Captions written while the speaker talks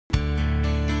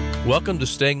Welcome to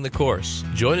Staying the Course.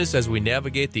 Join us as we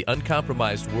navigate the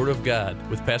uncompromised Word of God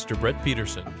with Pastor Brett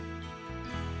Peterson.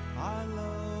 I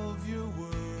love your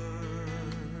word.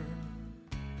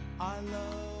 I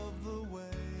love the way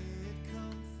it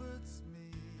comforts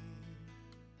me.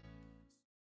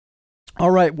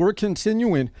 All right, we're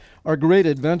continuing our great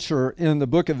adventure in the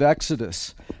book of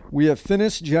Exodus. We have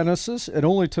finished Genesis. It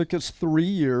only took us 3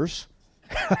 years.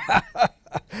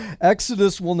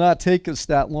 Exodus will not take us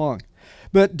that long.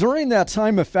 But during that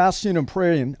time of fasting and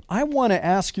praying, I want to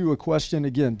ask you a question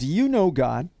again. Do you know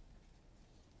God?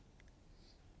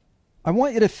 I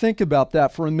want you to think about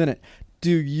that for a minute.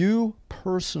 Do you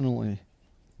personally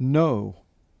know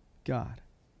God?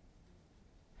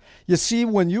 You see,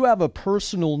 when you have a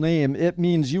personal name, it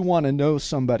means you want to know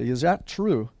somebody. Is that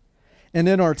true? And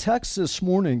in our text this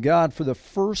morning, God, for the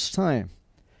first time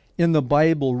in the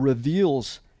Bible,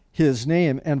 reveals his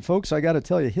name. And folks, I got to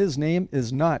tell you, his name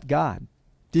is not God.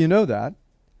 Do you know that?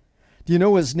 Do you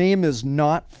know his name is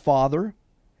not Father?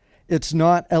 It's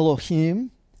not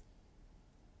Elohim.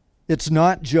 It's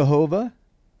not Jehovah.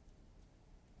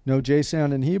 No J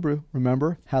sound in Hebrew,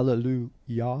 remember?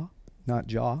 Hallelujah, not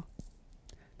Jah.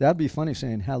 That'd be funny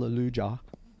saying hallelujah.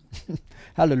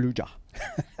 Hallelujah.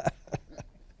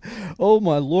 Oh,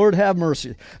 my Lord, have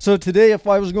mercy. So today, if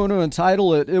I was going to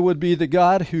entitle it, it would be The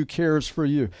God Who Cares for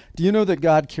You. Do you know that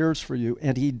God cares for you,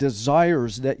 and he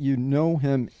desires that you know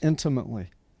him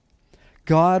intimately?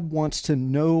 God wants to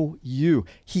know you.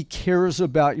 He cares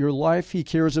about your life. He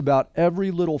cares about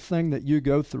every little thing that you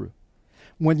go through.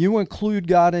 When you include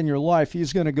God in your life,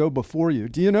 he's going to go before you.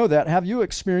 Do you know that? Have you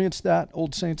experienced that,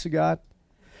 old saints of God?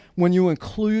 When you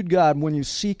include God, when you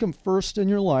seek him first in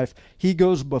your life, he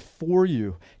goes before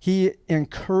you. He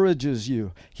encourages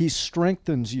you. He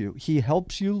strengthens you. He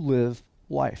helps you live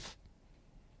life.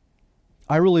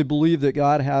 I really believe that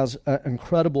God has an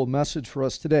incredible message for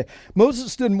us today.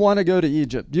 Moses didn't want to go to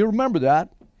Egypt. Do you remember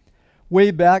that?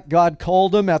 Way back, God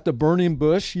called him at the burning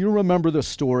bush. You remember the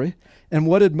story. And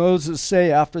what did Moses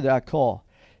say after that call?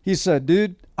 He said,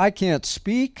 dude, I can't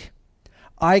speak.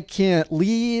 I can't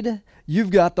lead.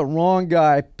 You've got the wrong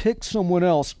guy. Pick someone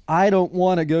else. I don't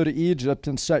want to go to Egypt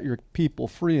and set your people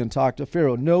free and talk to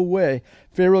Pharaoh. No way.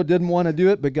 Pharaoh didn't want to do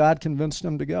it, but God convinced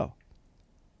him to go.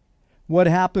 What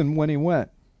happened when he went?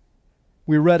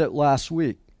 We read it last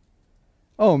week.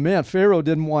 Oh man, Pharaoh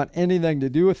didn't want anything to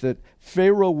do with it.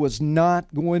 Pharaoh was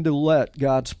not going to let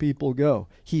God's people go.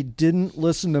 He didn't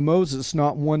listen to Moses,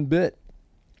 not one bit.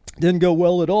 Didn't go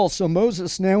well at all. So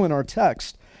Moses, now in our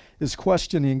text, is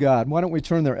questioning God. Why don't we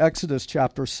turn there? Exodus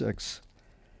chapter 6.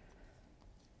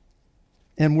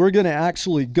 And we're going to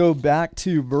actually go back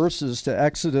 2 verses to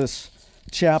Exodus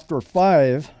chapter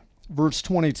 5, verse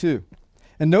 22.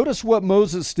 And notice what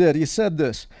Moses did. He said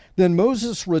this, then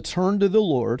Moses returned to the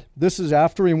Lord. This is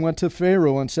after he went to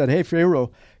Pharaoh and said, hey,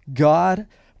 Pharaoh, God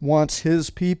wants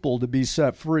his people to be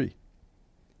set free.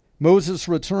 Moses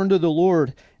returned to the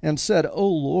Lord and said, oh,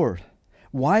 Lord,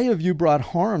 why have you brought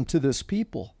harm to this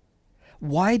people?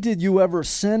 Why did you ever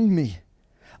send me?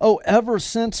 Oh, ever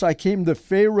since I came to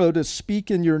Pharaoh to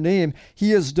speak in your name, he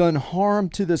has done harm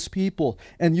to this people,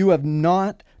 and you have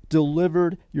not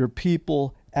delivered your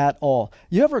people at all.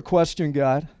 You ever question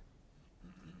God?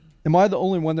 Am I the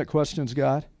only one that questions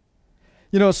God?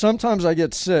 You know, sometimes I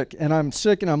get sick, and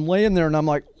I'm laying there, and I'm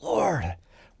like, Lord,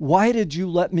 why did you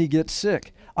let me get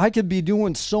sick? I could be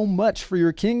doing so much for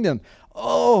your kingdom.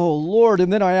 Oh, Lord,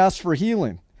 and then I ask for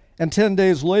healing. And 10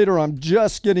 days later, I'm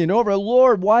just getting over it.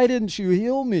 Lord, why didn't you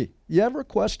heal me? You ever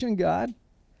question God?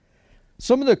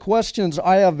 Some of the questions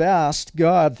I have asked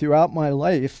God throughout my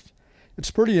life, it's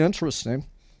pretty interesting.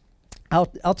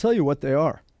 I'll tell you what they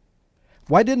are.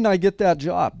 Why didn't I get that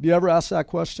job? You ever ask that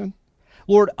question?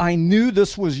 Lord, I knew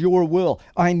this was your will.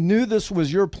 I knew this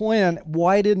was your plan.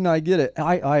 Why didn't I get it?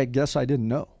 I guess I didn't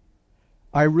know.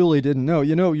 I really didn't know.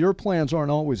 You know, your plans aren't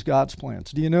always God's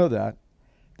plans. Do you know that?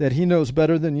 That he knows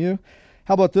better than you?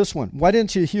 How about this one? Why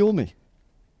didn't you heal me?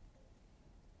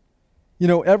 You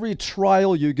know, every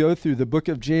trial you go through, the book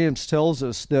of James tells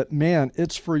us that, man,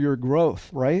 it's for your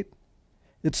growth, right?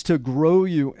 It's to grow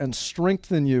you and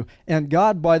strengthen you. And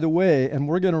God, by the way, and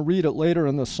we're going to read it later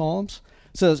in the Psalms,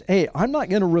 says, hey, I'm not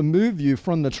going to remove you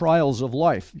from the trials of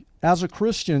life. As a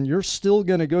Christian, you're still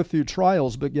going to go through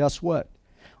trials, but guess what?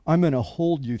 I'm going to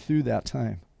hold you through that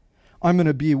time. I'm going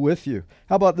to be with you.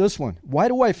 How about this one? Why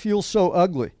do I feel so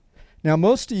ugly? Now,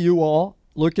 most of you all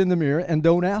look in the mirror and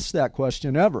don't ask that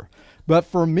question ever. But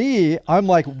for me, I'm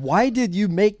like, why did you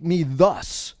make me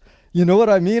thus? You know what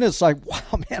I mean? It's like,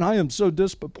 wow, man, I am so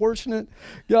disproportionate.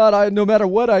 God, no matter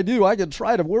what I do, I can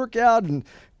try to work out. And,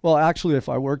 well, actually, if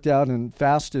I worked out and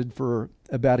fasted for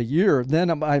about a year,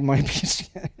 then I might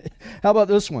be. How about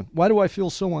this one? Why do I feel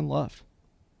so unloved?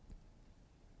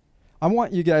 I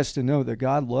want you guys to know that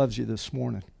God loves you this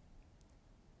morning.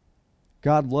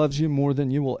 God loves you more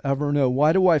than you will ever know.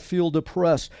 Why do I feel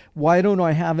depressed? Why don't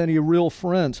I have any real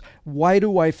friends? Why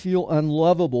do I feel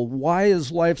unlovable? Why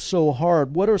is life so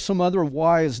hard? What are some other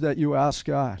whys that you ask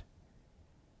God?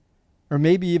 Or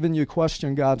maybe even you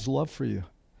question God's love for you.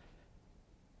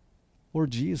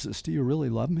 Lord Jesus, do you really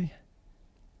love me?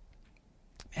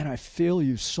 Man, I fail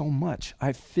you so much.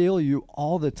 I fail you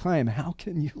all the time. How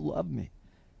can you love me?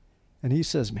 And he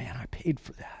says, man, I paid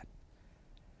for that.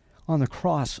 On the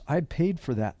cross, I paid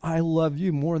for that. I love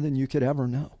you more than you could ever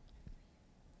know.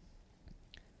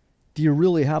 Do you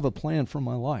really have a plan for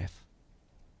my life?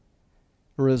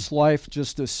 Or is life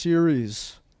just a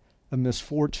series of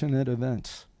misfortunate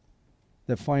events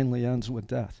that finally ends with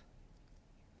death?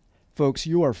 Folks,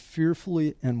 you are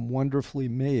fearfully and wonderfully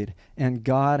made, and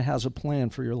God has a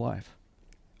plan for your life.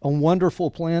 A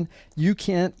wonderful plan you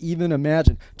can't even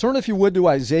imagine. Turn, if you would, to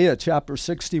Isaiah chapter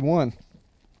 61.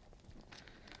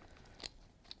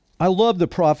 I love the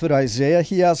prophet Isaiah.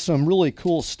 He has some really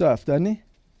cool stuff, doesn't he?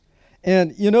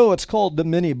 And you know, it's called the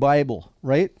mini Bible,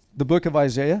 right? The book of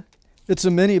Isaiah. It's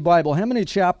a mini Bible. How many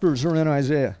chapters are in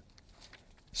Isaiah?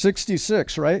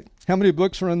 66, right? How many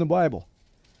books are in the Bible?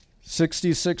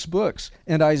 66 books.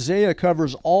 And Isaiah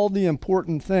covers all the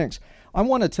important things. I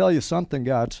want to tell you something,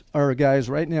 guys,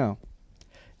 right now.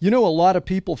 You know, a lot of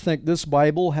people think this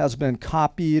Bible has been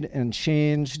copied and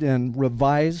changed and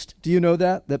revised. Do you know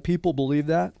that? That people believe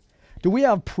that? Do we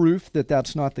have proof that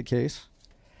that's not the case?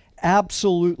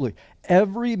 Absolutely.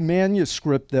 Every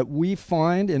manuscript that we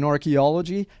find in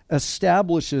archaeology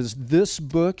establishes this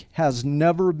book has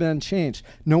never been changed.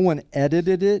 No one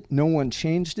edited it. No one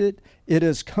changed it. It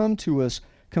has come to us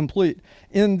complete.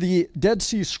 In the Dead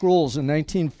Sea Scrolls in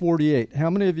 1948, how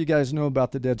many of you guys know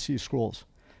about the Dead Sea Scrolls?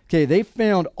 Okay, they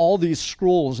found all these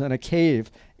scrolls in a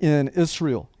cave in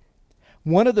Israel.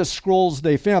 One of the scrolls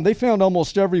they found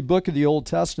almost every book of the Old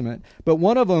Testament, but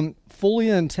one of them fully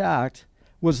intact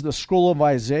was the scroll of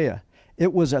Isaiah.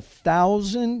 It was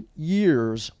 1,000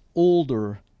 years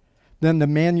older than the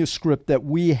manuscript that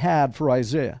we had for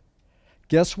Isaiah.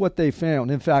 Guess what they found?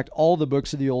 In fact, all the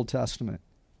books of the Old Testament.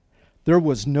 There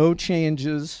was no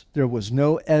changes. There was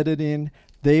no editing.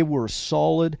 They were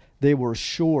solid. They were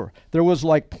sure. There was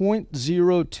like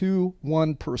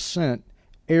 0.021%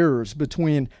 errors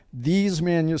between these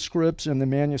manuscripts and the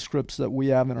manuscripts that we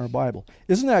have in our Bible.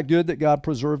 Isn't that good that God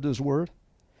preserved his word?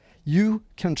 You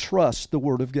can trust the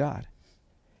word of God.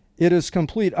 It is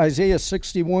complete. Isaiah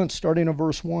 61, starting in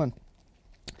verse 1.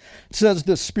 It says,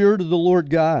 "The Spirit of the Lord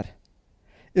God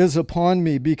is upon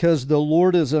me, because the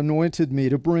Lord has anointed me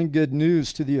to bring good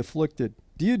news to the afflicted."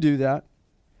 Do you do that?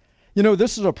 You know,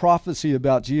 this is a prophecy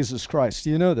about Jesus Christ. Do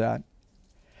you know that?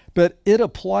 But it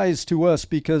applies to us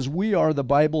because we are, the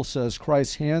Bible says,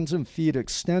 Christ's hands and feet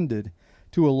extended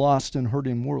to a lost and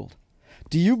hurting world.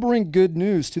 Do you bring good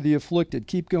news to the afflicted?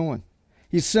 Keep going.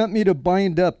 He sent me to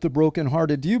bind up the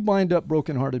brokenhearted. Do you bind up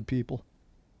brokenhearted people?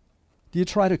 Do you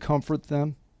try to comfort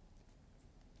them?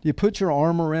 Do you put your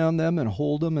arm around them and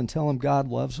hold them and tell them God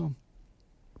loves them?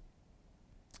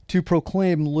 To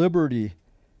proclaim liberty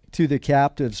to the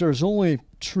captives. There's only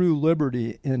true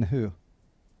liberty in who?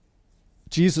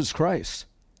 Jesus Christ.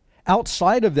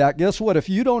 Outside of that, guess what? If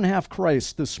you don't have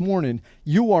Christ this morning,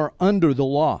 you are under the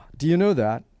law. Do you know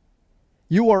that?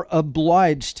 You are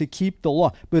obliged to keep the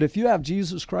law. But if you have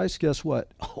Jesus Christ, guess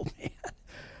what? Oh, man.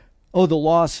 Oh, the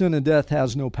law of sin and death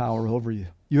has no power over you.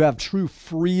 You have true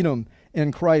freedom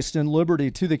in Christ and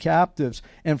liberty to the captives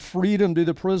and freedom to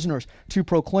the prisoners, to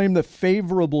proclaim the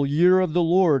favorable year of the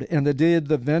Lord and the day of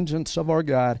the vengeance of our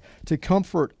God, to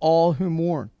comfort all who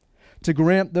mourn, to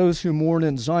grant those who mourn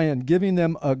in Zion, giving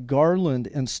them a garland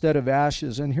instead of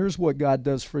ashes. And here's what God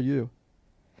does for you.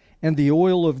 And the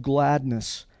oil of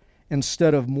gladness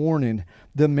instead of mourning,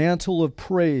 the mantle of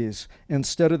praise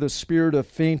instead of the spirit of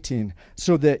fainting,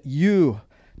 so that you,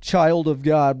 child of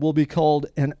God, will be called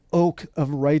an oak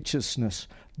of righteousness,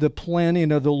 the planting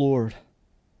of the Lord,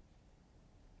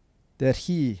 that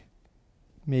he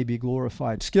may be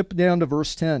glorified. Skip down to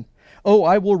verse 10. "Oh,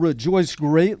 I will rejoice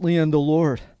greatly in the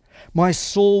Lord. My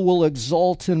soul will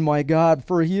exult in my God,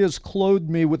 for he has clothed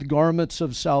me with garments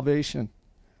of salvation.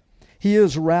 He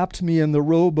has wrapped me in the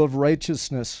robe of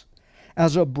righteousness.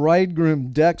 As a bridegroom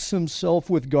decks himself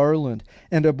with garland,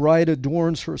 and a bride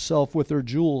adorns herself with her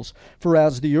jewels. For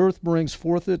as the earth brings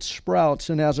forth its sprouts,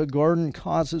 and as a garden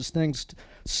causes things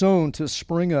sown to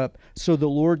spring up, so the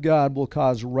Lord God will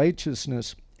cause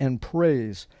righteousness and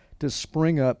praise to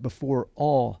spring up before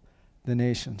all the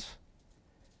nations."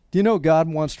 Do you know God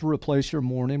wants to replace your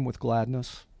mourning with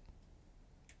gladness?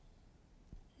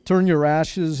 Turn your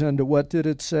ashes into, what did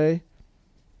it say?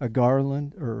 A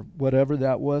garland, or whatever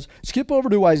that was. Skip over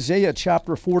to Isaiah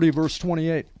chapter 40, verse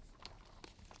 28.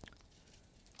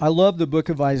 I love the book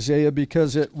of Isaiah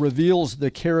because it reveals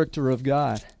the character of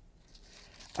God.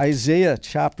 Isaiah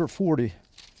chapter 40,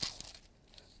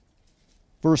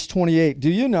 verse 28. Do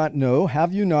you not know?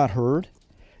 Have you not heard?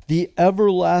 The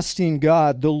everlasting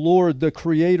God, the Lord, the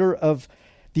creator of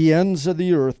the ends of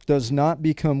the earth, does not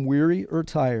become weary or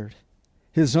tired.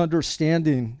 His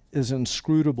understanding is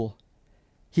inscrutable.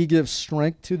 He gives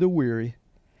strength to the weary,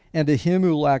 and to him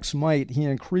who lacks might he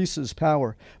increases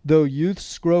power. Though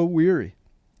youths grow weary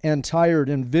and tired,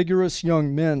 and vigorous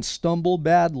young men stumble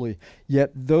badly,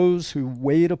 yet those who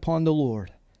wait upon the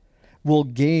Lord will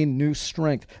gain new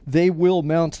strength. They will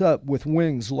mount up with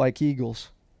wings like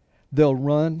eagles. They'll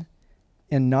run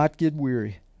and not get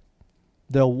weary.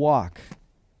 They'll walk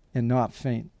and not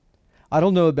faint. I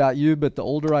don't know about you, but the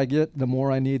older I get, the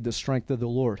more I need the strength of the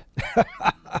Lord.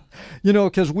 You know,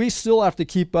 because we still have to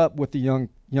keep up with the young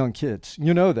kids.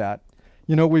 You know that.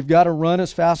 You know, we've got to run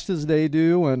as fast as they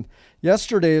do. And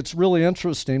yesterday, it's really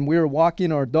interesting. We were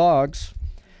walking our dogs,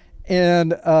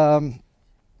 and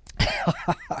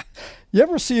you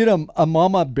ever seen a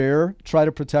mama bear try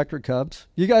to protect her cubs?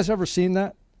 You guys ever seen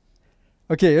that?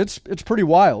 Okay, it's pretty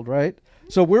wild, right?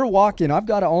 So we're walking. I've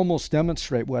got to almost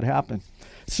demonstrate what happened.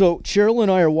 So Cheryl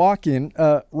and I are walking.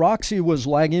 Roxy was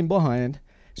lagging behind.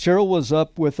 Cheryl was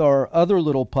up with our other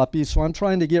little puppy, so I'm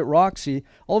trying to get Roxy.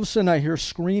 All of a sudden, I hear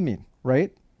screaming,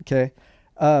 right? Okay.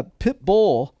 Pit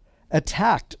bull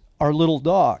attacked our little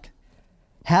dog,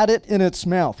 had it in its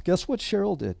mouth. Guess what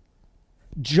Cheryl did?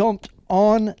 Jumped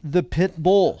on the pit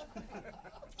bull.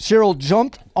 Cheryl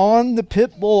jumped on the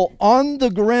pit bull on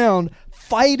the ground,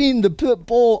 fighting the pit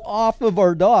bull off of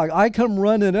our dog. I come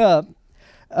running up.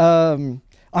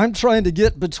 I'm trying to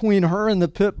get between her and the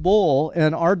pit bull,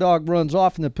 and our dog runs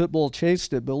off, and the pit bull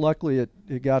chased it, but luckily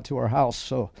it got to our house.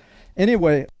 So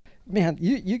anyway, man,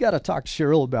 you got to talk to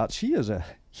Cheryl about, she is a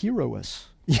heroess.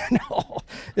 You know,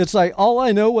 it's like, all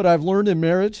I know what I've learned in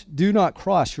marriage, do not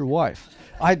cross your wife.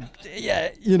 I've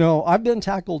been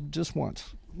tackled just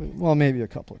once. Well, maybe a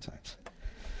couple of times.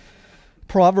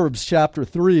 Proverbs chapter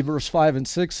 3, verse 5 and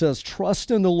 6 says, trust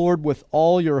in the Lord with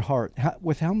all your heart.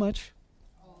 With how much?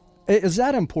 Is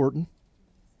that important?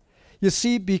 You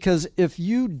see, because if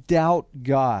you doubt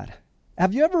God,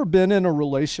 have you ever been in a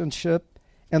relationship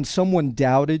and someone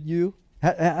doubted you?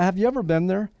 Have you ever been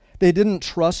there? They didn't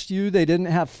trust you. They didn't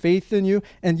have faith in you.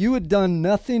 And you had done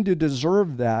nothing to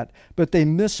deserve that, but they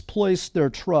misplaced their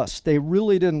trust. They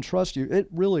really didn't trust you. It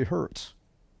really hurts.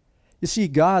 You see,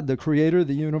 God, the creator of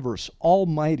the universe,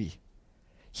 almighty,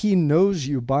 he knows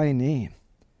you by name.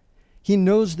 He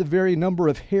knows the very number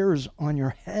of hairs on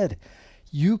your head.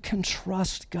 You can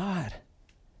trust God.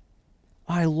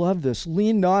 I love this.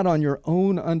 Lean not on your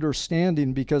own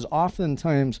understanding, because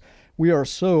oftentimes we are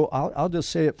so, I'll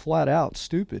just say it flat out,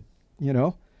 stupid, you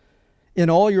know. In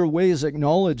all your ways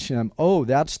acknowledge him. Oh,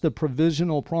 that's the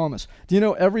provisional promise. Do you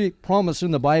know every promise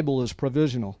in the Bible is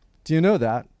provisional? Do you know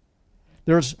that?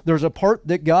 There's a part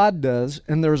that God does,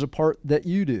 and there's a part that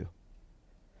you do.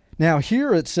 Now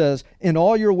here it says, in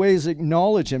all your ways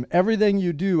acknowledge him. Everything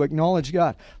you do, acknowledge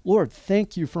God. Lord,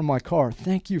 thank you for my car.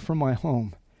 Thank you for my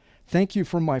home. Thank you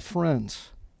for my friends.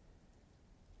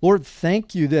 Lord,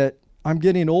 thank you that I'm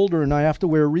getting older and I have to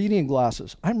wear reading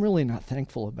glasses. I'm really not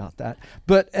thankful about that.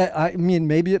 But I mean,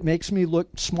 maybe it makes me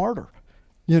look smarter,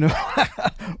 you know,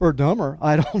 or dumber.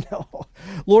 I don't know.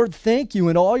 Lord, thank you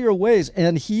in all your ways,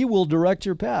 and he will direct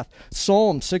your path.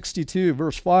 Psalm 62,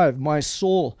 verse 5, my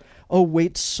soul, oh,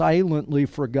 wait silently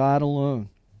for God alone.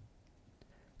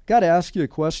 Got to ask you a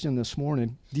question this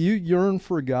morning. Do you yearn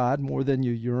for God more than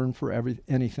you yearn for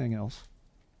anything else?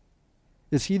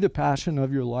 Is he the passion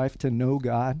of your life, to know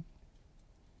God?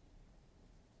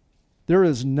 There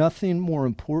is nothing more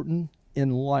important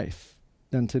in life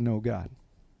than to know God.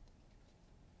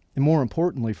 And more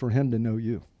importantly, for him to know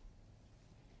you.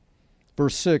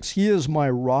 Verse 6, he is my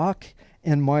rock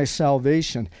and my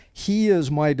salvation. He is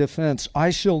my defense.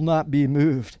 I shall not be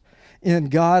moved.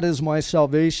 And God is my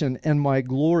salvation and my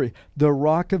glory. The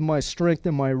rock of my strength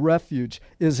and my refuge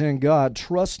is in God.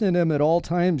 Trust in him at all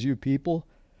times, you people.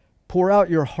 Pour out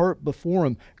your heart before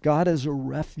him. God is a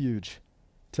refuge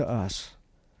to us.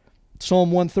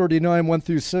 Psalm 139, 1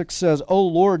 through 6 says, O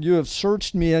Lord, you have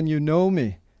searched me and you know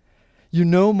me. You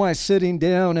know my sitting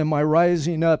down and my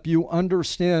rising up. You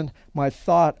understand my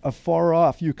thought afar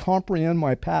off. You comprehend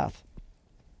my path.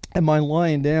 and my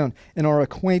lying down, and are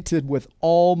acquainted with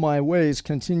all my ways,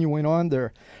 continuing on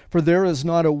there. For there is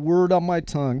not a word on my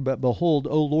tongue, but behold,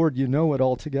 O Lord, you know it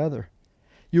altogether.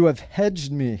 You have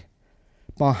hedged me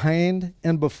behind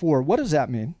and before. What does that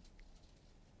mean?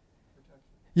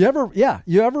 You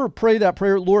ever pray that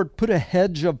prayer, Lord, put a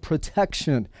hedge of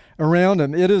protection around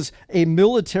him? It is a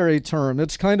military term.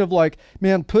 It's kind of like,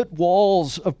 man, put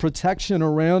walls of protection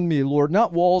around me, Lord.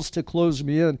 Not walls to close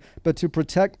me in, but to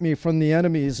protect me from the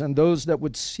enemies and those that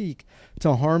would seek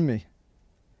to harm me.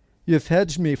 You've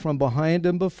hedged me from behind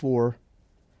and before,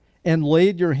 and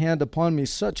laid your hand upon me.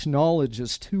 Such knowledge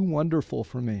is too wonderful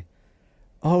for me.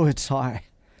 Oh, it's high.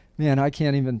 Man, I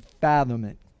can't even fathom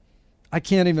it. I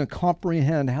can't even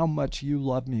comprehend how much you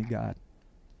love me, God.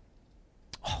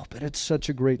 Oh, but it's such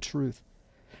a great truth.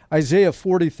 Isaiah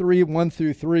 43, 1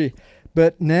 through 3.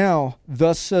 But now,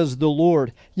 thus says the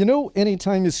Lord. You know,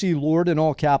 anytime you see Lord in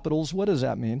all capitals, what does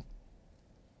that mean?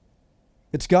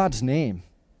 It's God's name.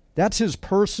 That's his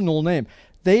personal name.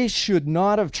 They should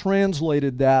not have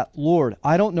translated that Lord.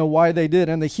 I don't know why they did.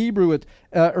 In the Hebrew,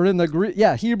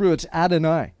 Hebrew, it's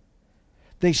Adonai.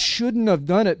 They shouldn't have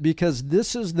done it because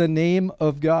this is the name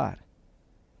of God.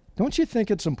 Don't you think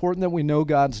it's important that we know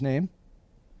God's name?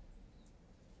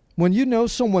 When you know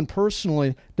someone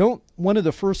personally, one of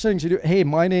the first things you do, hey,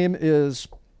 my name is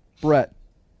Brett.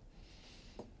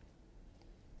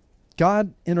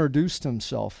 God introduced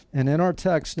himself, and in our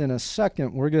text in a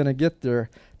second, we're going to get there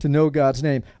to know God's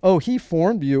name. Oh, he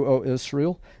formed you, O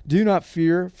Israel. Do not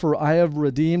fear, for I have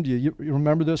redeemed you. You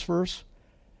remember this verse?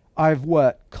 I've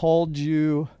what? Called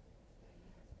you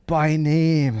by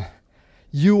name.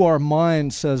 You are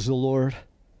mine, says the Lord.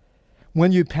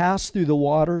 When you pass through the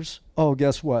waters, oh,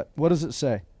 guess what? What does it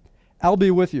say? I'll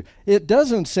be with you. It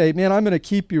doesn't say, man, I'm going to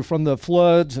keep you from the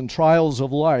floods and trials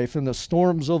of life and the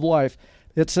storms of life.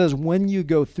 It says, when you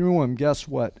go through them, guess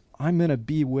what? I'm going to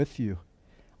be with you.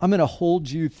 I'm going to hold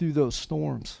you through those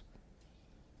storms.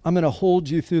 I'm going to hold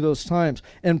you through those times.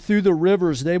 And through the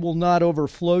rivers, they will not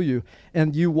overflow you.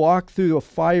 And you walk through a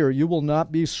fire, you will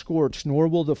not be scorched, nor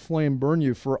will the flame burn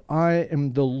you. For I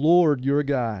am the Lord your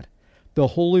God, the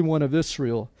Holy One of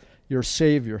Israel, your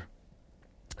Savior.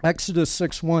 Exodus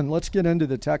 6:1. Let's get into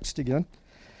the text again.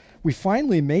 We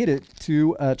finally made it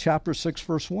to chapter 6,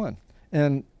 verse 1.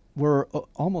 And we're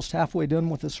almost halfway done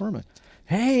with the sermon.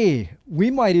 Hey, we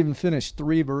might even finish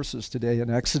 3 verses today in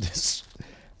Exodus.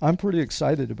 I'm pretty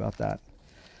excited about that.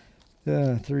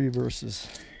 3 verses.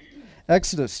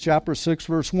 Exodus chapter 6,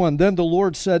 verse 1. Then the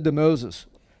Lord said to Moses.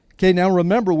 Okay, now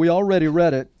remember, we already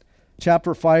read it.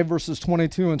 Chapter 5, verses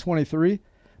 22 and 23.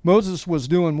 Moses was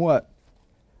doing what?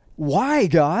 Why,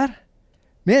 God?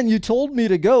 Man, you told me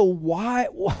to go. Why?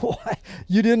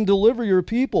 You didn't deliver your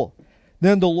people.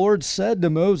 Then the Lord said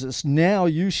to Moses, now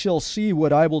you shall see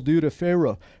what I will do to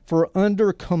Pharaoh, for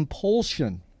under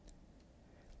compulsion.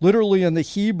 Literally in the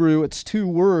Hebrew, it's 2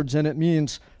 words, and it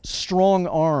means strong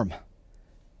arm.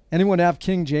 Anyone have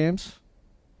King James?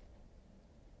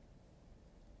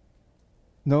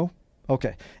 No?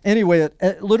 Okay. Anyway,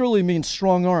 it literally means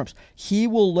strong arms. He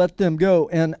will let them go,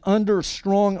 and under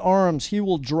strong arms, he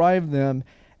will drive them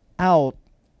out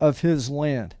of his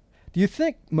land. Do you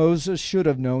think Moses should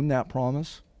have known that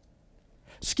promise?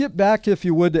 Skip back, if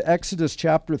you would, to Exodus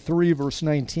chapter 3, verse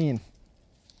 19.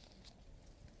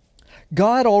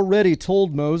 God already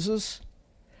told Moses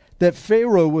that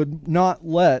Pharaoh would not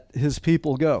let his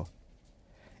people go.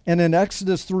 And in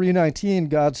Exodus 3:19,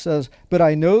 God says, but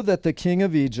I know that the king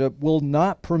of Egypt will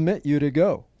not permit you to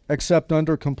go, except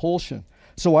under compulsion.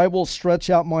 So I will stretch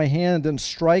out my hand and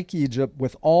strike Egypt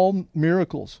with all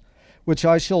miracles, which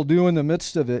I shall do in the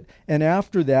midst of it, and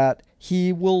after that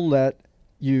he will let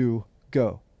you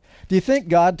go. Do you think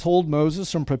God told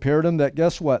Moses and prepared him that,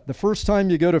 guess what? The first time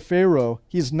you go to Pharaoh,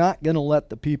 he's not going to let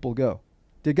the people go.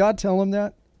 Did God tell him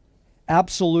that?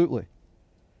 Absolutely.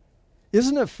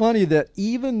 Isn't it funny that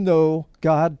even though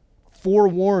God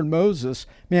forewarned Moses,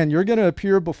 man, you're going to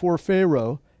appear before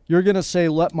Pharaoh, you're going to say,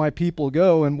 let my people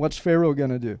go, and what's Pharaoh going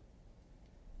to do?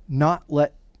 Not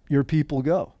let your people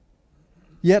go.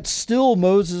 Yet still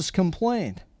Moses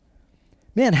complained.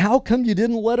 Man, how come you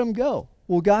didn't let him go?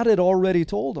 Well, God had already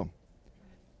told him.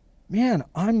 Man,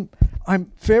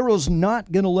 Pharaoh's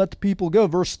not going to let the people go.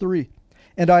 Verse 3.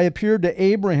 And I appeared to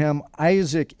Abraham,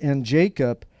 Isaac, and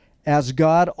Jacob as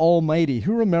God Almighty.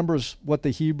 Who remembers what the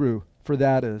Hebrew for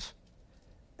that is?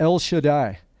 El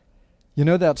Shaddai. You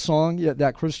know that song,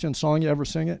 that Christian song, you ever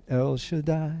sing it? El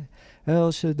Shaddai,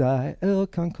 El Shaddai, El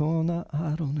Kankona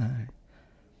Adonai.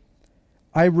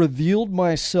 I revealed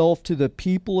myself to the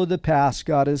people of the past,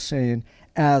 God is saying,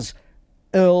 as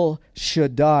El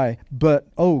Shaddai. But,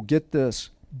 oh, get this,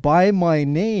 by my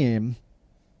name,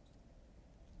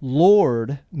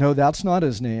 Lord, no, that's not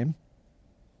his name.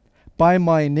 By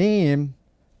my name,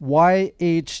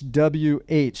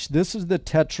 YHWH. This is the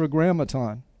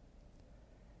Tetragrammaton.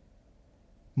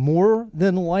 More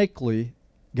than likely,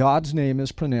 God's name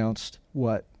is pronounced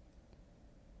what?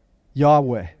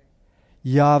 Yahweh.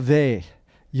 Yahweh.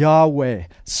 Yahweh.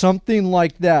 Something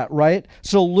like that, right?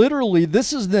 So literally,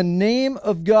 this is the name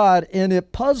of God, and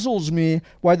it puzzles me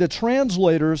why the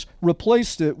translators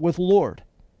replaced it with Lord.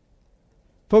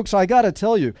 Folks, I got to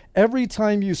tell you, every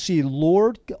time you see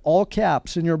Lord, all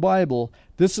caps in your Bible,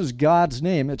 this is God's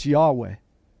name. It's Yahweh.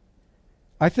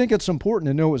 I think it's important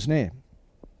to know his name.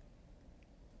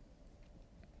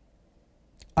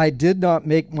 I did not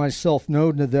make myself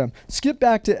known to them. Skip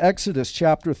back to Exodus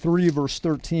chapter 3, verse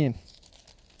 13.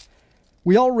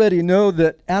 We already know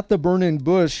that at the burning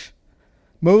bush,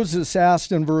 Moses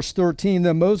asked in verse 13,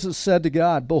 then Moses said to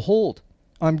God, behold,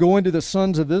 I'm going to the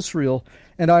sons of Israel,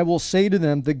 and I will say to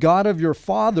them, the God of your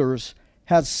fathers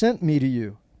has sent me to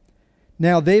you.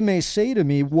 Now they may say to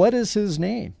me, what is his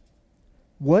name?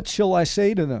 What shall I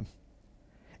say to them?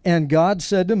 And God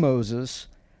said to Moses,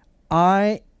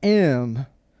 I am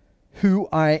who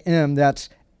I am. That's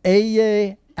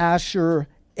Ehyeh, Asher,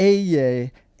 Ehyeh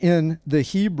in the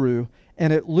Hebrew,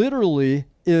 and it literally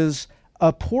is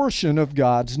a portion of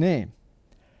God's name.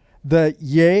 The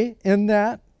Yeh in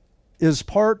that is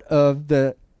part of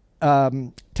the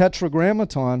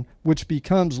Tetragrammaton, which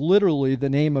becomes literally the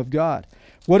name of God.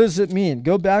 What does it mean?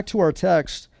 Go back to our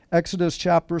text, Exodus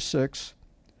chapter 6,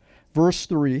 verse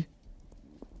 3.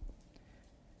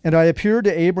 And I appeared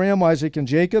to Abraham, Isaac, and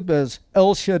Jacob as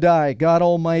El Shaddai, God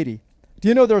Almighty. Do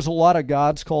you know there's a lot of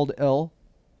gods called El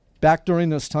back during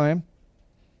this time?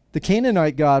 The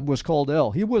Canaanite god was called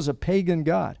El. He was a pagan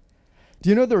god. Do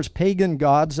you know there's pagan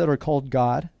gods that are called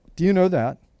God? Do you know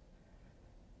that?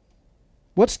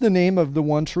 What's the name of the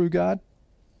one true God?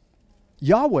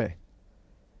 Yahweh.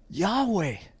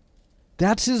 Yahweh.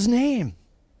 That's his name.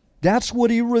 That's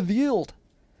what he revealed.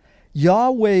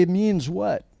 Yahweh means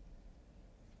what?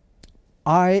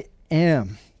 I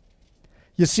am.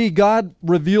 You see, God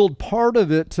revealed part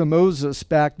of it to Moses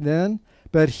back then,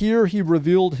 but here he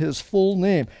revealed his full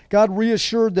name. God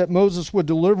reassured that Moses would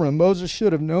deliver him. Moses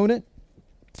should have known it.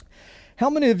 How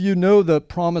many of you know the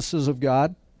promises of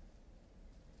God?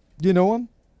 Do you know them?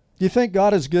 Do you think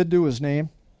God is good to his name?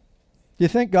 Do you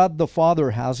think God the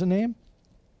Father has a name?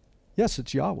 Yes,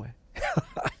 it's Yahweh.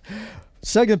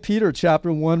 2 Peter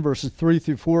chapter 1, verses 3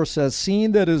 through 4 says,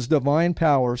 seeing that his divine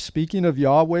power, speaking of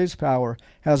Yahweh's power,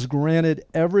 has granted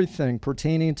everything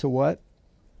pertaining to what?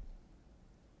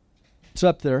 It's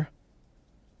up there.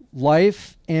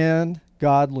 Life and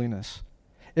godliness.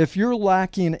 If you're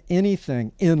lacking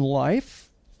anything in life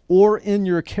or in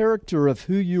your character of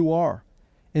who you are,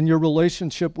 in your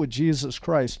relationship with Jesus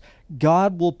Christ,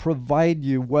 God will provide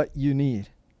you what you need.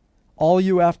 All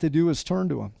you have to do is turn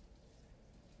to him.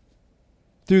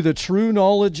 Through the true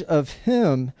knowledge of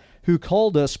him who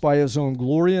called us by his own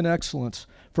glory and excellence,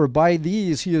 for by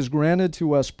these he has granted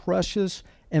to us precious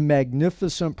and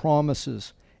magnificent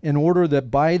promises, in order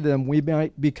that by them we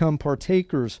might become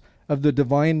partakers of the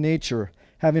divine nature,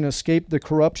 having escaped the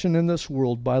corruption in this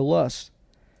world by lust.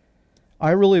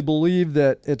 I really believe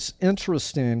that it's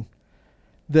interesting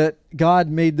that God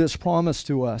made this promise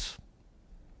to us.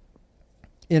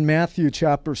 In Matthew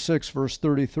chapter 6, verse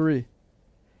 33,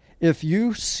 if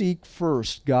you seek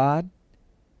first God,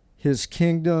 his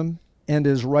kingdom, and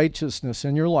his righteousness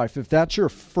in your life, if that's your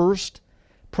first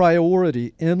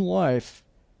priority in life,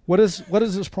 what does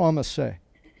this promise say?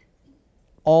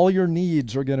 All your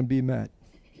needs are going to be met.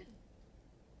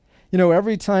 You know,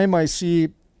 every time I see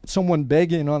someone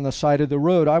begging on the side of the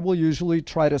road, I will usually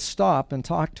try to stop and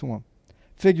talk to them,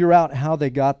 figure out how they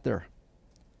got there.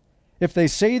 If they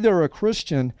say they're a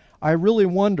Christian, I really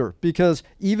wonder, because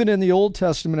even in the Old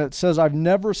Testament it says, I've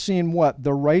never seen what?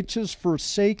 The righteous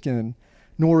forsaken,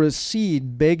 nor his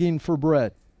seed begging for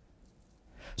bread.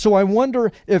 So I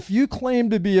wonder, if you claim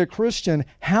to be a Christian,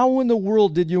 how in the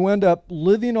world did you end up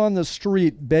living on the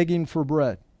street begging for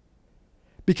bread?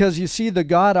 Because you see, the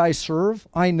God I serve,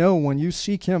 I know when you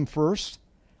seek him first,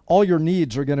 all your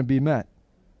needs are going to be met.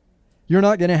 You're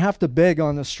not going to have to beg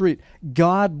on the street.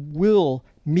 God will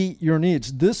meet your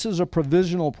needs. This is a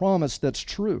provisional promise that's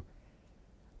true.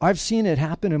 I've seen it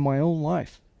happen in my own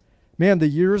life. Man, the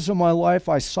years of my life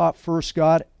I sought first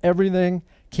God, everything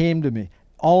came to me.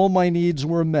 All my needs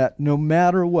were met, no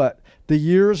matter what. The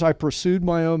years I pursued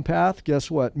my own path,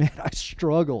 guess what? Man, I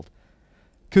struggled.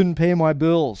 Couldn't pay my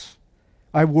bills.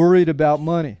 I worried about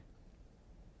money.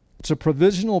 It's a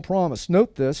provisional promise.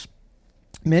 Note this.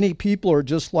 Many people are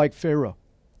just like Pharaoh.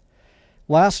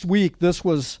 Last week, this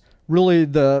was really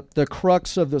the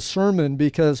crux of the sermon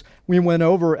because we went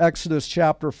over Exodus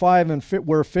chapter 5 and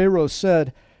where Pharaoh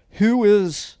said, "Who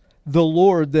is the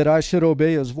Lord that I should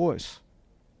obey his voice?"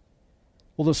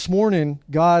 Well, this morning,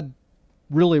 God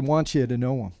really wants you to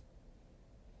know him.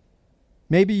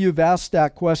 Maybe you've asked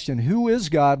that question, who is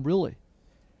God really?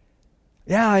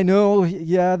 Yeah, I know,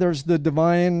 there's the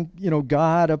divine,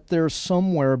 God up there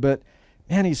somewhere, but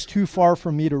man, he's too far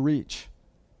for me to reach.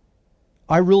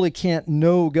 I really can't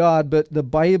know God, but the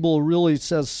Bible really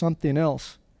says something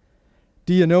else.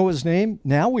 Do you know his name?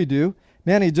 Now we do.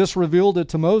 Man, he just revealed it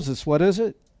to Moses. What is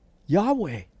it?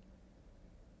 Yahweh.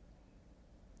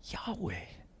 Yahweh.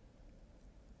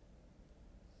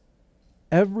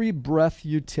 Every breath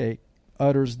you take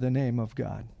utters the name of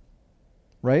God,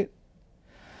 right?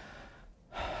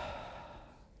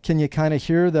 Can you kind of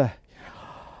hear the...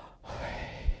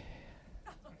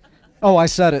 Oh, I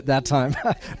said it that time.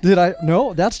 Did I?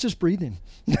 No, that's just breathing.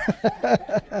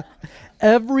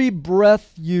 Every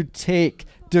breath you take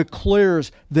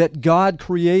declares that God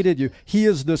created you. He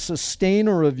is the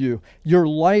sustainer of you. Your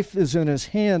life is in his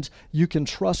hands. You can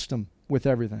trust him with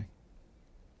everything.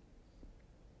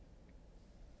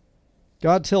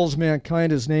 God tells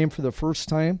mankind his name for the first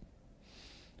time.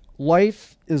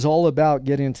 Life is all about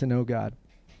getting to know God.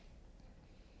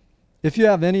 If you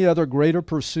have any other greater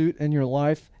pursuit in your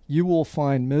life, you will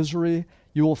find misery,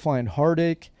 you will find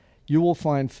heartache, you will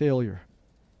find failure.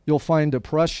 You'll find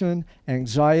depression,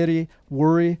 anxiety,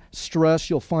 worry, stress.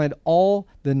 You'll find all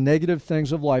the negative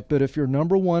things of life. But if your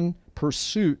number one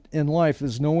pursuit in life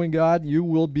is knowing God, you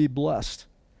will be blessed.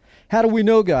 How do we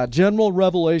know God? General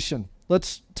revelation.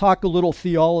 Let's talk a little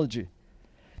theology.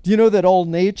 Do you know that all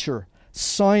nature,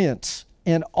 science,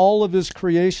 and all of his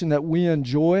creation that we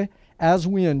enjoy, as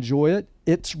we enjoy it,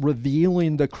 it's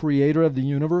revealing the creator of the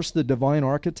universe, the divine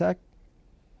architect?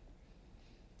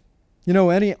 You know,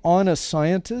 any honest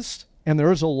scientist, and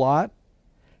there's a lot,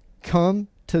 come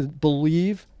to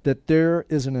believe that there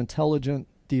is an intelligent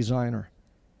designer.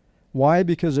 Why?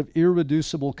 Because of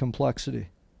irreducible complexity.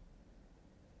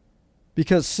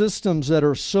 Because systems that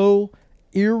are so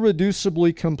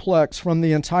irreducibly complex, from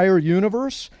the entire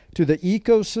universe to the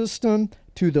ecosystem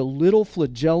to the little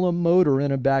flagellum motor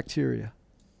in a bacteria,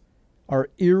 are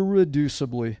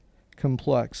irreducibly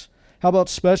complex. How about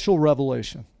special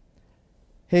revelation?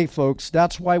 Hey folks,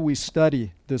 that's why we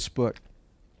study this book.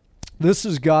 This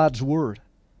is God's word.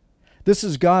 This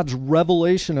is God's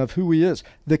revelation of who he is.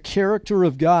 The character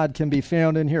of God can be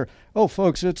found in here. Oh,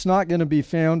 folks, it's not going to be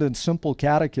found in simple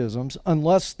catechisms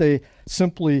unless they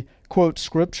simply quote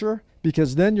scripture,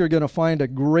 because then you're going to find a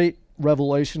great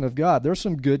revelation of God. There's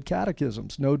some good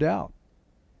catechisms, no doubt.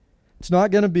 It's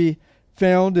not going to be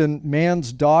found in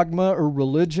man's dogma or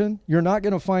religion. You're not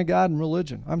going to find God in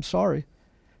religion. I'm sorry.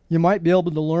 You might be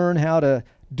able to learn how to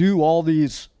do all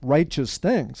these righteous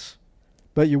things,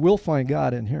 but you will find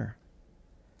God in here.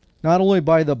 Not only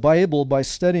by the Bible, by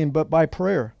studying, but by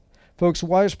prayer. Folks,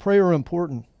 why is prayer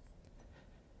important?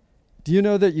 Do you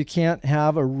know that you can't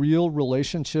have a real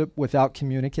relationship without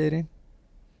communicating?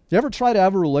 You ever try to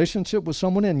have a relationship with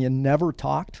someone and you never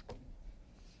talked?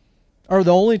 Or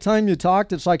the only time you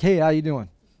talked, it's like, hey, how you doing?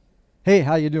 Hey,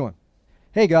 how you doing?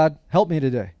 Hey, God, help me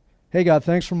today. Hey, God,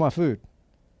 thanks for my food.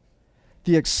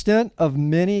 The extent of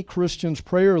many Christians'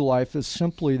 prayer life is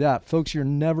simply that. Folks, you're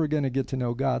never going to get to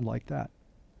know God like that.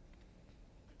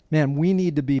 Man, we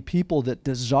need to be people that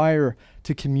desire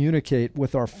to communicate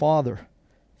with our Father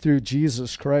through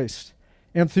Jesus Christ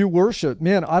and through worship.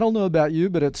 Man, I don't know about you,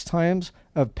 but it's times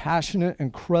of passionate,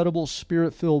 incredible,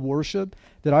 spirit-filled worship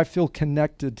that I feel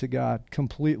connected to God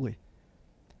completely.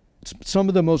 It's some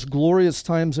of the most glorious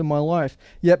times in my life.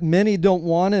 Yet many don't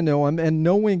want to know him, and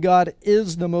knowing God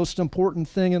is the most important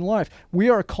thing in life. We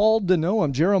are called to know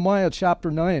him. Jeremiah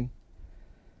chapter 9.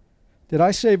 Did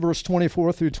I say verse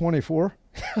 24 through 24?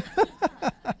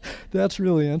 That's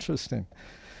really interesting.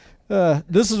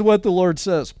 This is what the Lord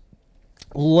says.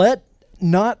 Let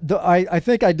not the, I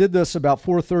think I did this about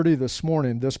 4:30 this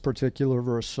morning, this particular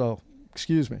verse, so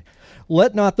excuse me.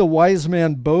 Let not the wise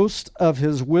man boast of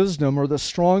his wisdom, or the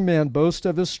strong man boast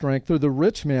of his strength, or the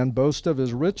rich man boast of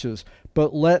his riches,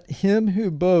 but let him who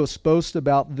boasts boast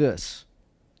about this.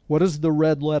 What does the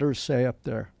red letters say up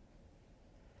there?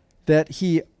 That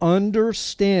he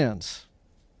understands.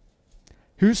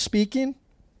 Who's speaking?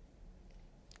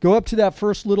 Go up to that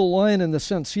first little line in the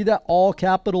sentence. See that all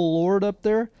capital Lord up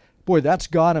there? Boy, that's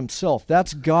God himself.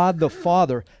 That's God the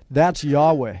Father. That's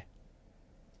Yahweh.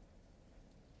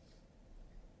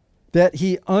 That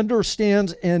he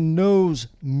understands and knows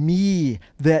me,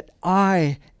 that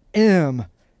I am,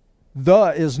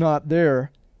 the is not there,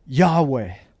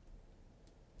 Yahweh.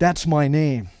 That's my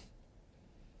name.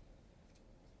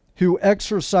 Who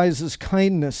exercises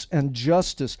kindness and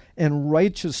justice and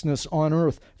righteousness on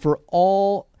earth.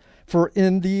 For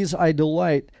in these I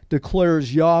delight,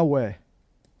 declares Yahweh.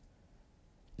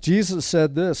 Jesus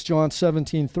said this, John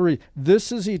 17:3,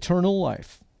 this is eternal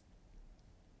life,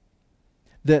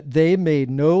 that they may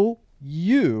know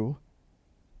you,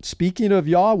 speaking of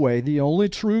Yahweh, the only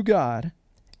true God,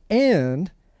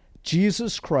 and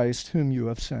Jesus Christ, whom you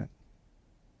have sent.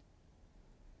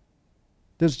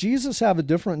 Does Jesus have a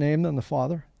different name than the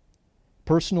Father?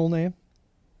 Personal name?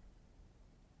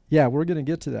 Yeah, we're going to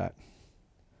get to that.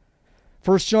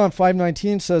 1 John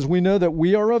 5:19 says, we know that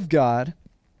we are of God,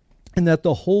 and that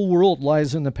the whole world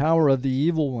lies in the power of the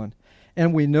evil one.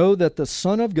 And we know that the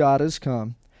Son of God has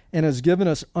come and has given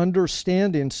us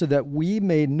understanding so that we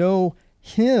may know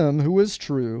him who is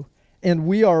true, and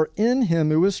we are in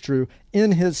him who is true,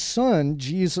 in his Son,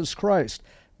 Jesus Christ.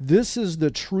 This is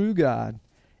the true God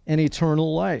and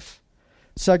eternal life.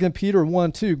 2 Peter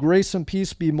 1:2, grace and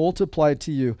peace be multiplied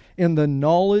to you in the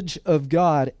knowledge of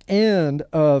God and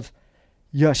of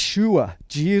Yeshua,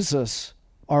 Jesus,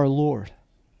 our Lord.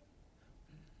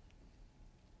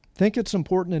 Think it's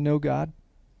important to know God?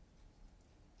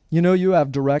 You know you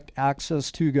have direct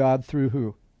access to God through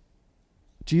who?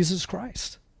 Jesus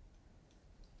Christ.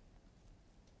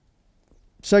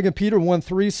 2 Peter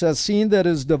 1:3 says, seeing that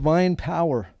his divine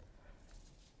power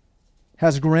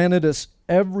has granted us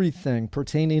everything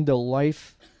pertaining to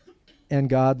life and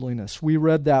godliness. We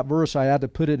read that verse. I had to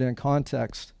put it in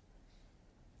context.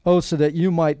 Oh, so that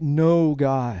you might know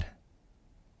God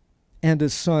and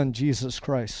his Son, Jesus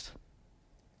Christ.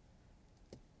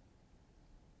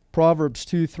 Proverbs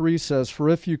 2:3 says, for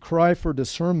if you cry for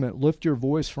discernment, lift your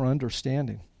voice for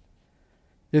understanding.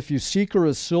 If you seek her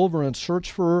as silver and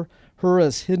search for her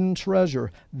as hidden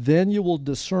treasure, then you will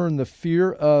discern the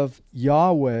fear of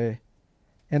Yahweh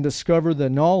and discover the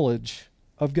knowledge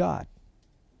of God.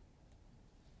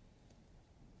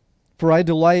 For I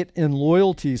delight in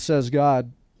loyalty, says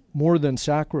God, more than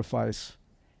sacrifice,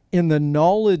 in the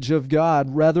knowledge of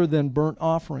God rather than burnt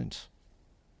offerings.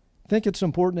 Think it's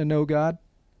important to know God?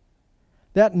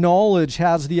 That knowledge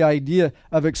has the idea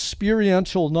of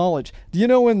experiential knowledge. Do you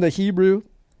know in the Hebrew,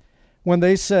 when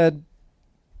they said,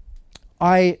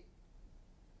 I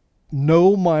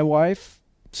know my wife,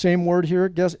 same word here,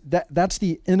 guess that's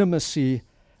the intimacy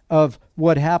of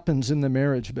what happens in the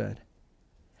marriage bed.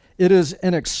 It is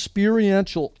an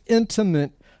experiential,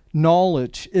 intimate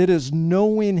knowledge. It is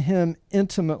knowing him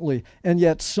intimately. And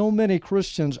yet so many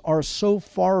Christians are so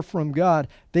far from God,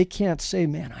 they can't say,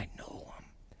 man, I know him.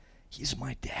 He's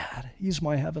my dad. He's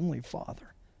my heavenly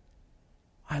Father.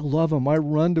 I love him. I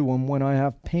run to him when I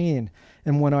have pain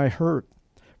and when I hurt.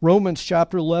 Romans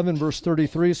chapter 11, verse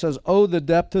 33 says, oh, the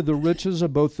depth of the riches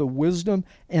of both the wisdom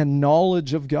and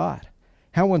knowledge of God.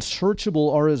 How unsearchable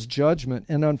are his judgment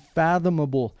and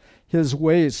unfathomable his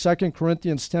ways. 2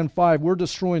 Corinthians 10:5, we're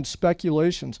destroying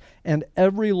speculations and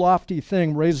every lofty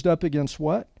thing raised up against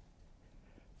what?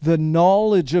 The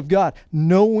knowledge of God.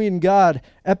 Knowing God,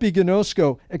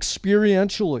 epigenosko,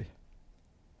 experientially.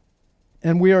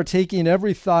 And we are taking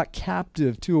every thought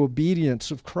captive to obedience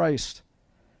of Christ.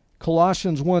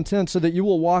 Colossians 1:10, so that you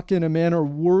will walk in a manner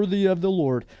worthy of the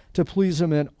Lord, to please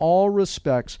him in all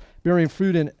respects, bearing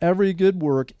fruit in every good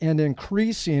work, and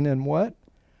increasing in what?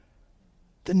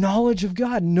 The knowledge of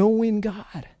God, knowing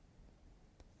God.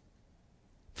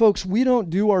 Folks, we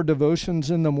don't do our devotions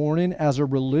in the morning as a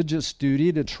religious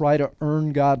duty to try to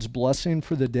earn God's blessing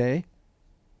for the day.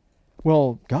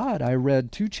 Well, God, I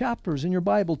read 2 chapters in your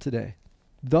Bible today.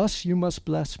 Thus you must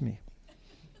bless me.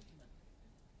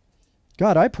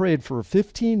 God, I prayed for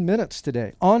 15 minutes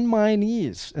today on my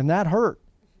knees, and that hurt.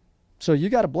 So you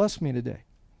got to bless me today.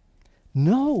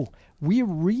 No, we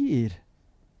read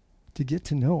to get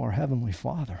to know our Heavenly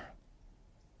Father.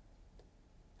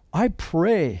 I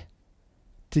pray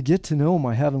to get to know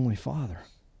my Heavenly Father,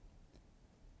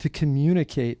 to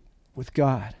communicate with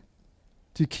God,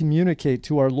 to communicate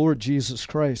to our Lord Jesus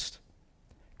Christ.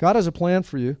 God has a plan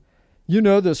for you. You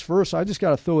know this verse. I just got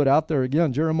to throw it out there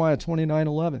again. Jeremiah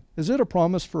 29:11. Is it a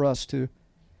promise for us too?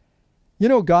 You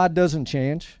know God doesn't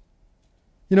change.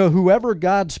 You know, whoever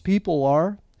God's people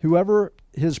are, whoever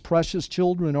his precious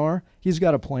children are, he's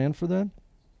got a plan for them.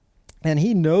 And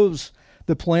he knows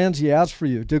the plans he has for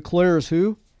you. Declares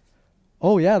who?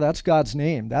 Oh yeah, that's God's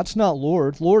name. That's not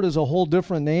Lord. Lord is a whole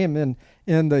different name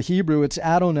in the Hebrew. It's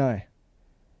Adonai.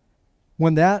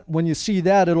 When you see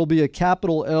that, it'll be a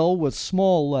capital L with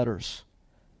small letters.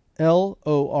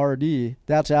 L-O-R-D.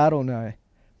 That's Adonai.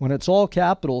 When it's all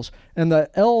capitals, and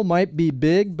the L might be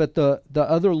big, but the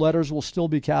other letters will still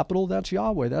be capital, that's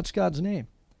Yahweh. That's God's name.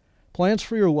 plans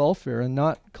for your welfare and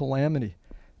not calamity,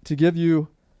 to give you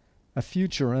a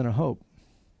future and a hope.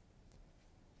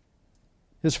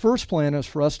 His first plan is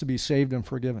for us to be saved and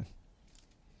forgiven.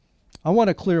 I want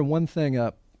to clear one thing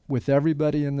up with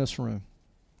everybody in this room.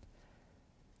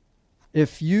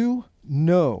 If you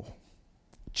know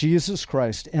Jesus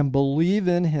Christ and believe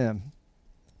in him,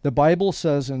 the Bible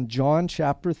says in John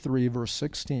chapter 3, verse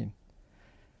 16,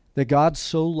 that God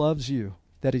so loves you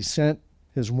that he sent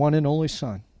his one and only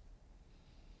Son,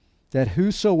 that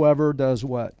whosoever does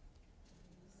what?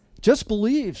 Just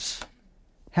believes,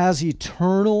 has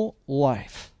eternal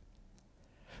life.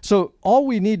 So all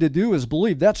we need to do is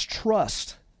believe. That's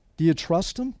trust. Do you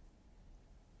trust him?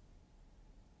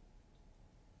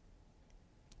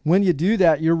 When you do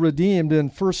that, you're redeemed. And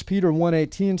 1 Peter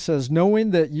 1:18 says,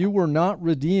 knowing that you were not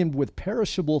redeemed with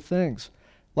perishable things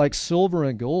like silver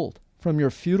and gold from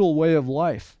your futile way of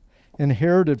life,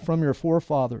 inherited from your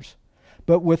forefathers,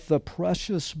 but with the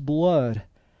precious blood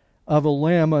of a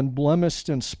lamb unblemished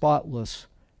and spotless,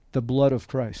 the blood of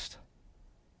Christ.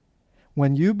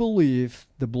 When you believe,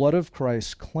 the blood of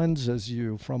Christ cleanses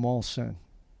you from all sin.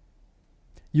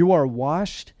 You are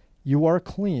washed, you are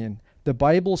clean. The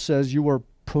Bible says you are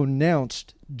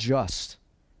pronounced just.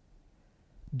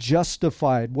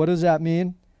 Justified. What does that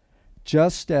mean?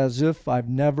 Just as if I've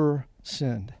never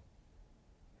sinned.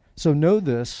 So know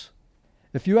this.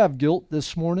 If you have guilt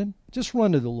this morning, just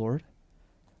run to the Lord.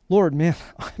 Lord, man,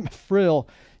 I'm a frail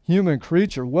human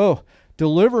creature. Whoa,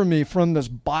 deliver me from this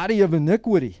body of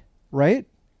iniquity, right?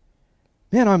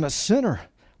 Man, I'm a sinner.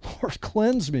 Lord,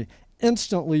 cleanse me.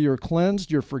 Instantly you're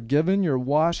cleansed, you're forgiven, you're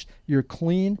washed, you're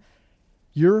clean.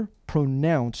 You're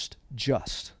pronounced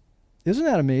just. Isn't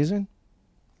that amazing?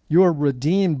 You are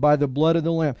redeemed by the blood of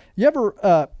the Lamb. You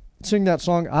ever sing that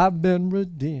song, I've been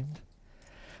redeemed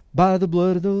by the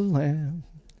blood of the Lamb.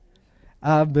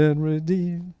 I've been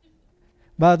redeemed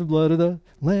by the blood of the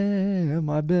Lamb.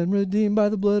 I've been redeemed by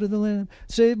the blood of the Lamb.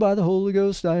 Saved by the Holy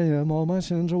Ghost I am. All my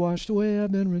sins are washed away.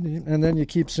 I've been redeemed. And then you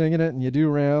keep singing it and you do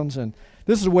rounds. And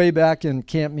this is way back in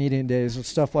camp meeting days and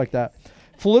stuff like that.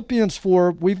 Philippians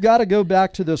 4, we've got to go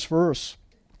back to this verse.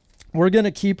 We're going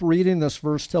to keep reading this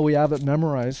verse till we have it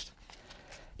memorized.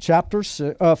 Chapter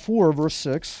 4, verse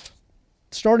 6,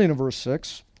 starting in verse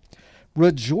 6.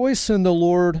 Rejoice in the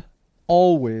Lord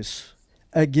always.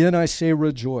 Again I say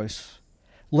rejoice.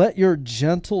 Let your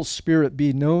gentle spirit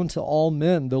be known to all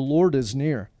men. The Lord is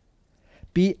near.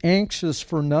 Be anxious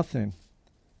for nothing.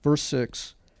 Verse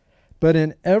 6. But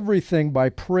in everything by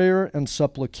prayer and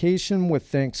supplication with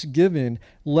thanksgiving,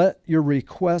 let your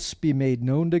requests be made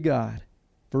known to God.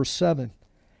 Verse 7.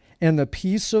 And the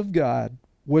peace of God,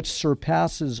 which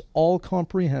surpasses all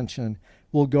comprehension,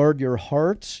 will guard your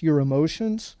hearts, your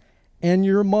emotions, and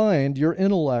your mind, your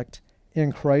intellect,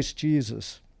 in Christ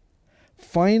Jesus.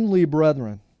 Finally,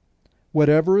 brethren,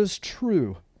 whatever is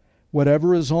true,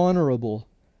 whatever is honorable,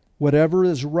 whatever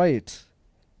is right,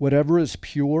 whatever is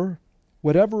pure,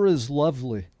 whatever is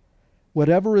lovely,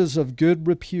 whatever is of good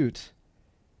repute,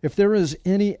 if there is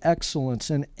any excellence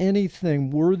in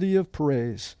anything worthy of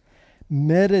praise,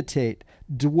 meditate,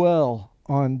 dwell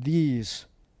on these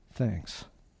things.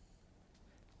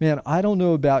 Man, I don't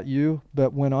know about you,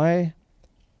 but when I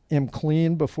am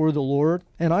clean before the Lord,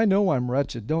 and I know I'm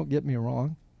wretched, don't get me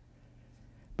wrong,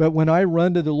 but when I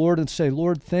run to the Lord and say,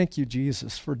 Lord, thank you,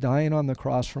 Jesus, for dying on the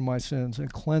cross for my sins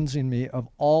and cleansing me of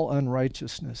all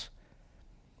unrighteousness,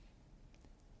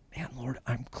 man, Lord,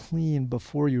 I'm clean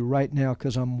before you right now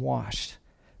because I'm washed.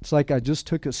 It's like I just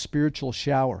took a spiritual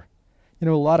shower. You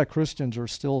know, a lot of Christians are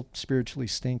still spiritually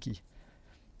stinky.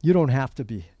 You don't have to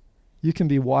be. You can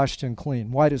be washed and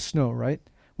clean, white as snow, right?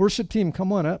 Worship team,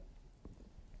 come on up.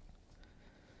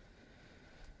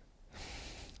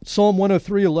 Psalm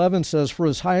 103:11 says, for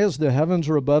as high as the heavens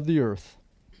are above the earth,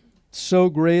 so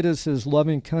great is his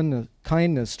loving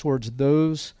kindness towards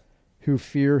those who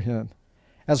fear him.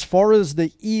 As far as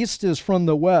the east is from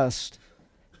the west,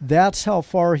 that's how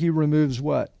far he removes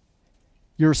what?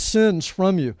 Your sins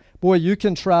from you. Boy, you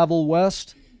can travel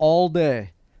west all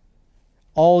day,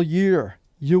 all year.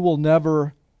 You will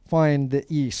never find the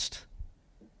east.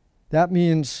 That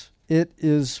means it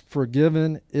is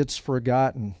forgiven, it's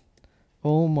forgotten.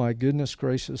 Oh my goodness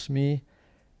gracious me.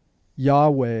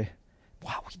 Yahweh.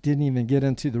 Wow, we didn't even get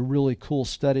into the really cool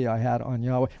study I had on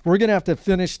Yahweh. We're going to have to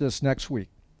finish this next week.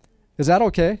 Is that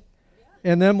okay?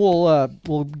 And then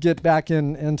we'll get back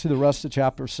into the rest of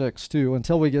chapter 6 too,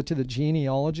 until we get to the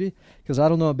genealogy, because I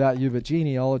don't know about you, but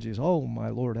genealogies, oh my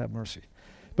Lord, have mercy.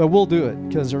 But we'll do it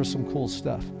because there's some cool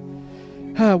stuff.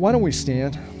 Why don't we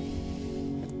stand?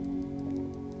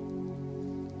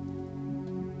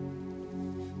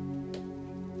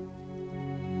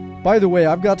 By the way,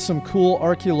 I've got some cool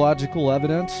archaeological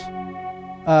evidence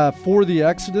for the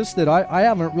Exodus that I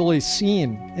haven't really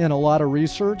seen in a lot of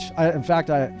research. In fact,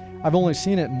 I've only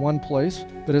seen it in one place,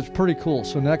 but it's pretty cool.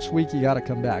 So next week you got to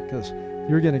come back because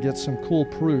you're going to get some cool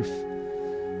proof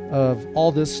of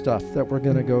all this stuff that we're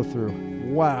going to go through.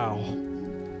 Wow.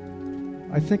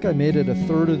 I think I made it a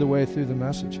third of the way through the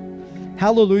message.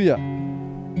 Hallelujah.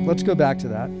 Let's go back to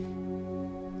that.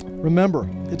 Remember,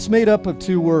 it's made up of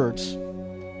two words.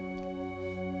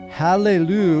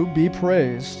 Hallelujah, be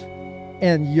praised,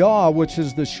 and Yah, which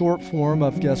is the short form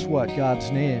of, guess what?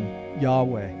 God's name,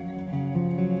 Yahweh.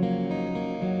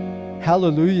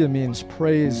 Hallelujah means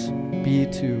praise be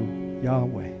to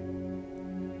Yahweh,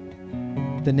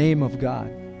 the name of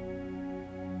God.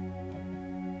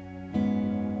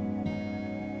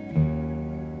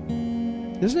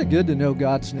 Isn't it good to know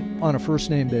God's name on a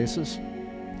first name basis?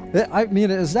 I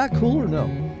mean, is that cool or no?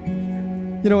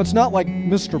 You know, it's not like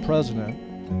Mr. President.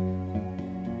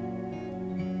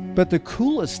 But the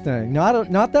coolest thing,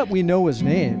 not that we know his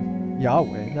name,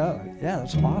 Yahweh, no, yeah,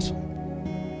 that's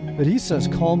awesome. But he says,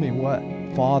 call me what?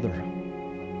 Father.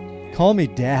 Call me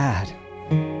Dad.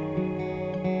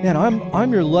 Man,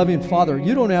 I'm your loving Father.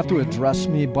 You don't have to address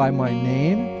me by my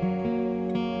name.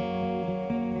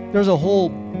 There's a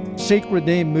whole sacred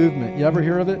name movement. You ever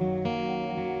hear of it?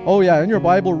 Oh yeah, in your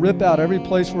Bible, rip out every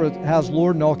place where it has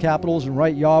Lord in all capitals and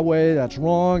write Yahweh. That's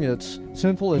wrong. It's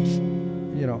sinful. It's,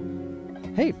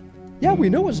 hey, yeah, we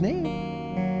know his name.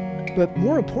 But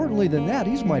more importantly than that,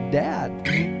 he's my dad.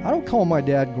 I don't call my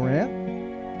dad Grant.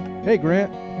 Hey,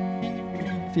 Grant.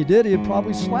 If he did, he'd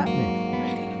probably slap me.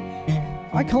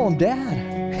 I call him Dad.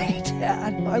 Hey,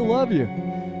 Dad, I love you.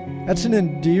 That's an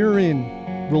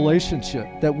endearing relationship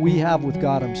that we have with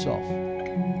God himself.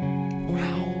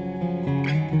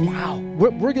 Wow.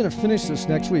 We're going to finish this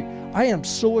next week. I am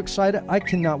so excited. I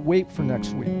cannot wait for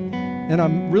next week. And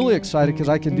I'm really excited because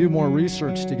I can do more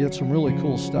research to get some really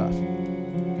cool stuff.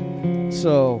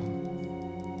 So,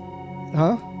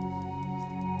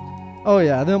 oh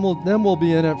yeah, then we'll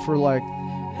be in it for like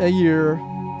a year.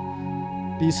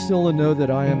 Be still and know that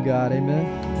I am God. Amen.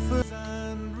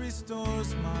 And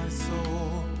restores my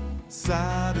soul,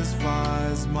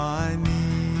 satisfies my need.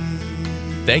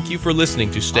 Thank you for listening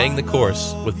to Staying the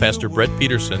Course with Pastor Brett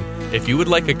Peterson. If you would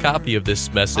like a copy of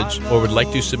this message or would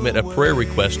like to submit a prayer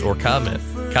request or comment,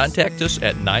 contact us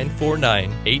at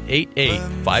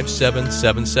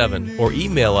 949-888-5777 or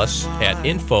email us at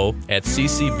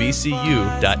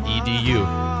info@ccbcu.edu.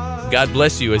 God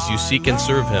bless you as you seek and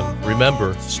serve Him.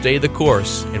 Remember, stay the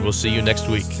course, and we'll see you next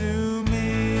week.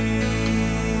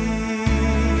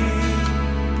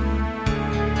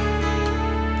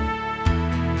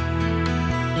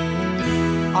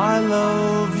 I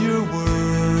love your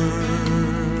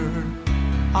word.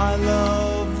 I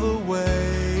love the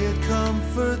way it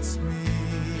comforts me,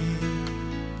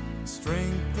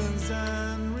 strengthens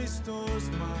and restores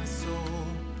my soul,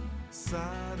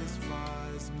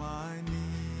 satisfies my need.